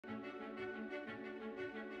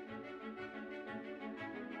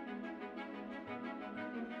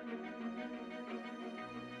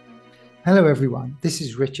Hello everyone, this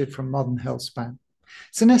is Richard from Modern Healthspan.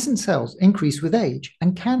 Senescent cells increase with age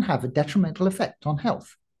and can have a detrimental effect on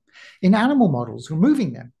health. In animal models,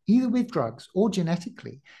 removing them, either with drugs or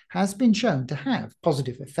genetically, has been shown to have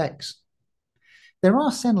positive effects. There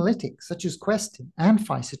are senolytics such as quercetin and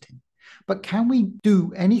fisetin, but can we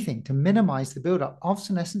do anything to minimize the buildup of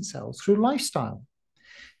senescent cells through lifestyle?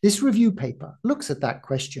 This review paper looks at that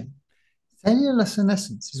question. Cellular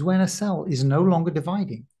senescence is when a cell is no longer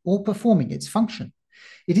dividing or performing its function.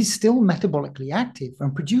 It is still metabolically active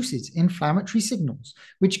and produces inflammatory signals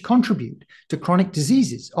which contribute to chronic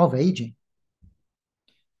diseases of aging.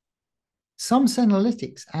 Some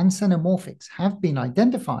senolytics and xenomorphics have been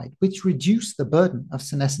identified which reduce the burden of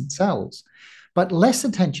senescent cells, but less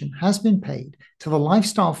attention has been paid to the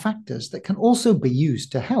lifestyle factors that can also be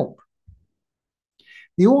used to help.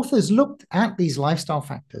 The authors looked at these lifestyle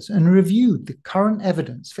factors and reviewed the current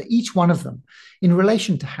evidence for each one of them in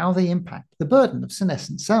relation to how they impact the burden of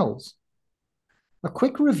senescent cells. A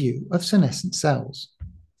quick review of senescent cells.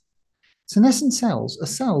 Senescent cells are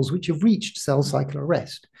cells which have reached cell cycle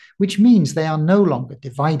arrest, which means they are no longer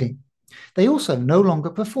dividing. They also no longer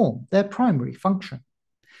perform their primary function.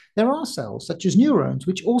 There are cells such as neurons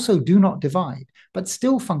which also do not divide, but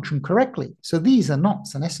still function correctly, so these are not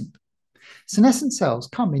senescent. Senescent cells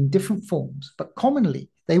come in different forms, but commonly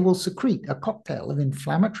they will secrete a cocktail of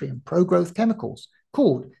inflammatory and pro-growth chemicals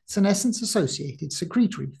called senescence-associated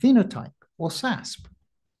secretory phenotype, or SASP.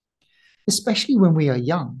 Especially when we are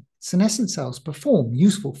young, senescent cells perform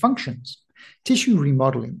useful functions. Tissue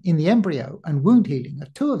remodeling in the embryo and wound healing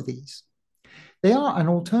are two of these. They are an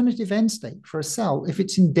alternative end state for a cell if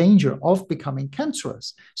it's in danger of becoming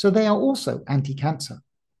cancerous, so they are also anti-cancer.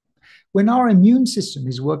 When our immune system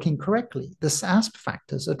is working correctly, the SASP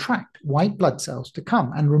factors attract white blood cells to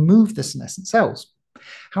come and remove the senescent cells.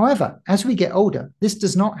 However, as we get older, this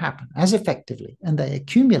does not happen as effectively and they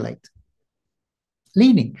accumulate,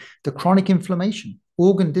 leading to chronic inflammation,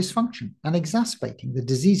 organ dysfunction, and exacerbating the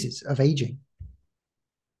diseases of aging.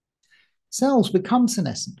 Cells become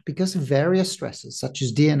senescent because of various stresses such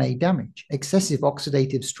as DNA damage, excessive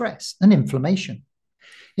oxidative stress, and inflammation.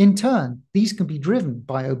 In turn, these can be driven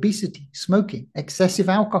by obesity, smoking, excessive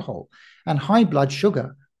alcohol, and high blood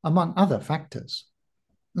sugar, among other factors.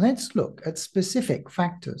 Let's look at specific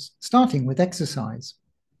factors, starting with exercise.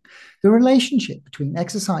 The relationship between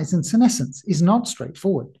exercise and senescence is not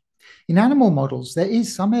straightforward. In animal models, there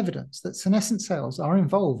is some evidence that senescent cells are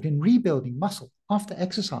involved in rebuilding muscle after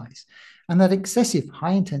exercise, and that excessive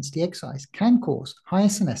high-intensity exercise can cause higher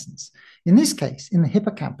senescence, in this case in the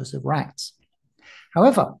hippocampus of rats.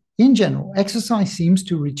 However, in general, exercise seems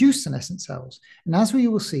to reduce senescent cells, and as we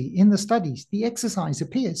will see in the studies, the exercise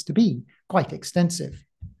appears to be quite extensive.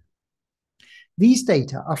 These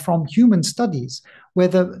data are from human studies where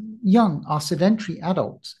the young are sedentary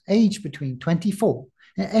adults aged between 24,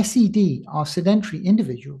 and SED are sedentary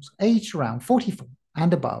individuals aged around 44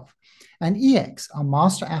 and above, and EX are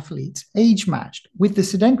master athletes age-matched with the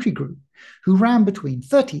sedentary group who ran between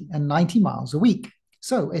 30 and 90 miles a week,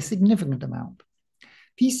 so a significant amount.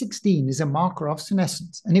 P16 is a marker of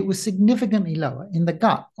senescence, and it was significantly lower in the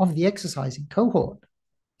gut of the exercising cohort,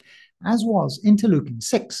 as was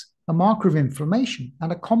interleukin-6, a marker of inflammation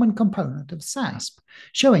and a common component of SASP,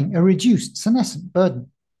 showing a reduced senescent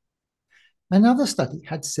burden. Another study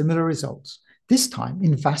had similar results, this time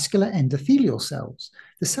in vascular endothelial cells,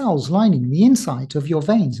 the cells lining the inside of your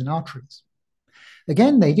veins and arteries.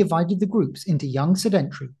 Again, they divided the groups into young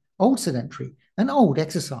sedentary, and old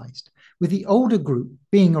exercised, with the older group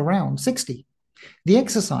being around 60. The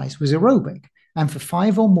exercise was aerobic and for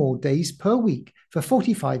 5 or more days per week for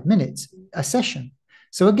 45 minutes a session.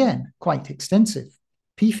 So again, quite extensive.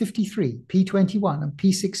 P53, P21, and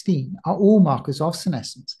P16 are all markers of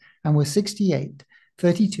senescence and were 68,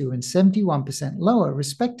 32, and 71% lower,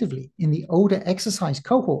 respectively, in the older exercise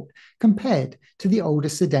cohort compared to the older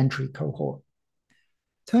sedentary cohort.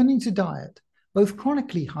 Turning to diet, both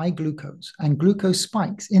chronically high glucose and glucose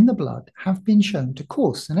spikes in the blood have been shown to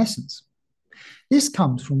cause senescence. This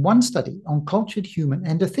comes from one study on cultured human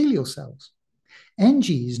endothelial cells. NG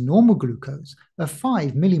is normal glucose of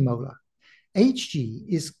 5 millimolar. HG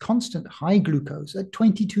is constant high glucose at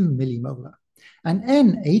 22 millimolar. And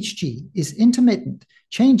NHG is intermittent,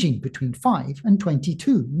 changing between 5 and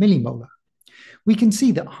 22 millimolar. We can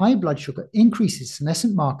see that high blood sugar increases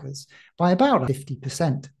senescent markers by about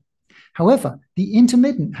 50%. However, the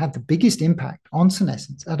intermittent had the biggest impact on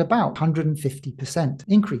senescence at about 150%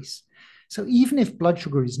 increase. So even if blood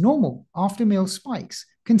sugar is normal, after-meal spikes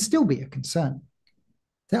can still be a concern.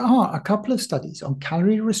 There are a couple of studies on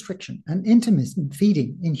calorie restriction and intermittent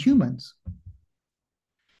feeding in humans.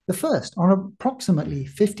 The first, on approximately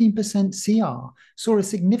 15% CR, saw a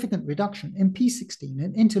significant reduction in P16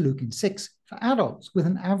 and interleukin-6 for adults with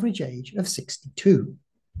an average age of 62.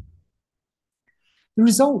 The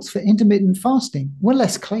results for intermittent fasting were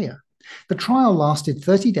less clear. The trial lasted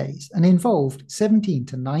 30 days and involved 17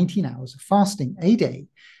 to 19 hours of fasting a day,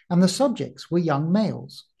 and the subjects were young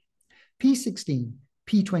males. P16,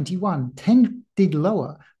 P21 tended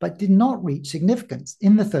lower but did not reach significance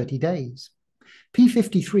in the 30 days.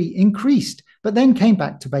 P53 increased but then came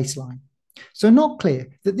back to baseline. So not clear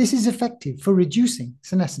that this is effective for reducing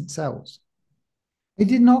senescent cells. They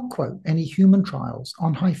did not quote any human trials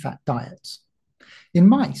on high-fat diets. In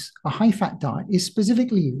mice, a high-fat diet is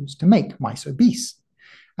specifically used to make mice obese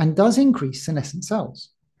and does increase senescent cells.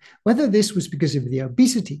 Whether this was because of the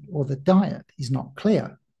obesity or the diet is not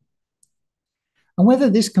clear. And whether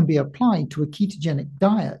this can be applied to a ketogenic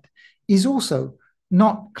diet is also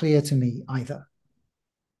not clear to me either.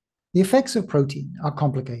 The effects of protein are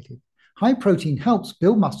complicated. High protein helps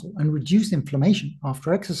build muscle and reduce inflammation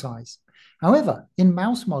after exercise. However, in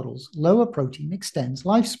mouse models, lower protein extends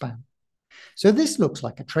lifespan. So this looks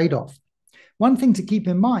like a trade-off. One thing to keep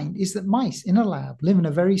in mind is that mice in a lab live in a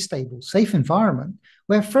very stable, safe environment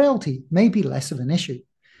where frailty may be less of an issue,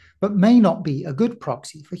 but may not be a good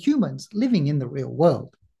proxy for humans living in the real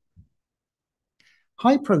world.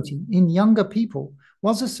 High protein in younger people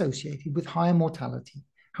was associated with higher mortality.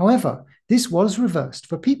 However, this was reversed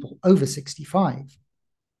for people over 65.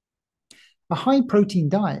 A high protein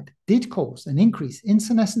diet did cause an increase in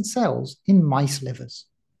senescent cells in mice livers.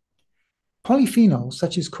 Polyphenols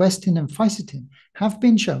such as quercetin and fisetin have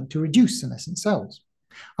been shown to reduce senescent cells.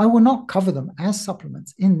 I will not cover them as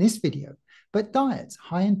supplements in this video, but diets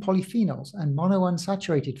high in polyphenols and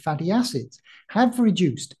monounsaturated fatty acids have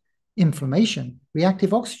reduced inflammation,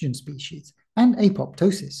 reactive oxygen species, and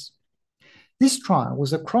apoptosis. This trial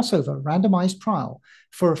was a crossover randomized trial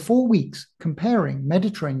for 4 weeks comparing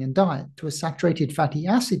Mediterranean diet to a saturated fatty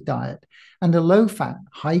acid diet and a low-fat,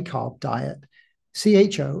 high-carb diet,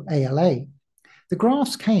 CHO-ALA. The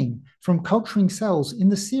graphs came from culturing cells in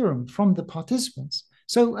the serum from the participants,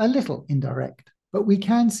 so a little indirect. But we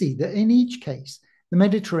can see that in each case, the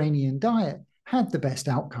Mediterranean diet had the best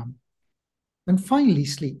outcome. And finally,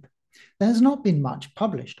 sleep. There has not been much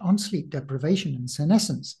published on sleep deprivation and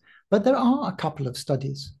senescence, but there are a couple of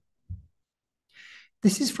studies.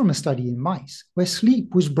 This is from a study in mice, where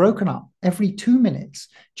sleep was broken up every 2 minutes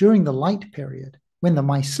during the light period, when the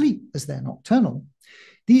mice sleep as they're nocturnal.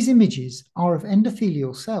 These images are of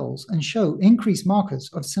endothelial cells and show increased markers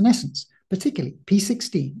of senescence, particularly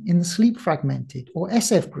P16 in the sleep-fragmented or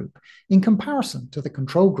SF group in comparison to the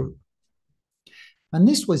control group. And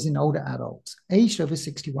this was in older adults aged over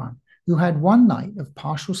 61 who had 1 night of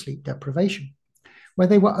partial sleep deprivation, where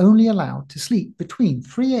they were only allowed to sleep between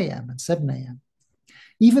 3 a.m. and 7 a.m.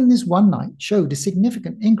 Even this 1 night showed a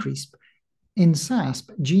significant increase in SASP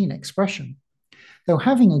gene expression, though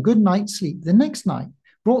having a good night's sleep the next night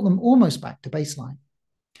brought them almost back to baseline.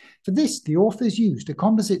 For this, the authors used a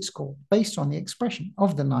composite score based on the expression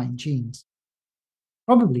of the 9 genes.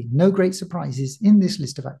 Probably no great surprises in this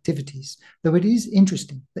list of activities, though it is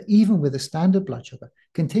interesting that even with a standard blood sugar,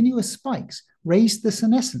 continuous spikes raised the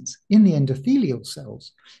senescence in the endothelial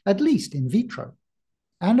cells, at least in vitro.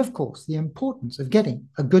 And of course, the importance of getting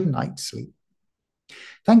a good night's sleep.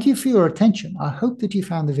 Thank you for your attention. I hope that you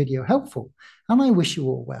found the video helpful, and I wish you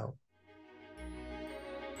all well.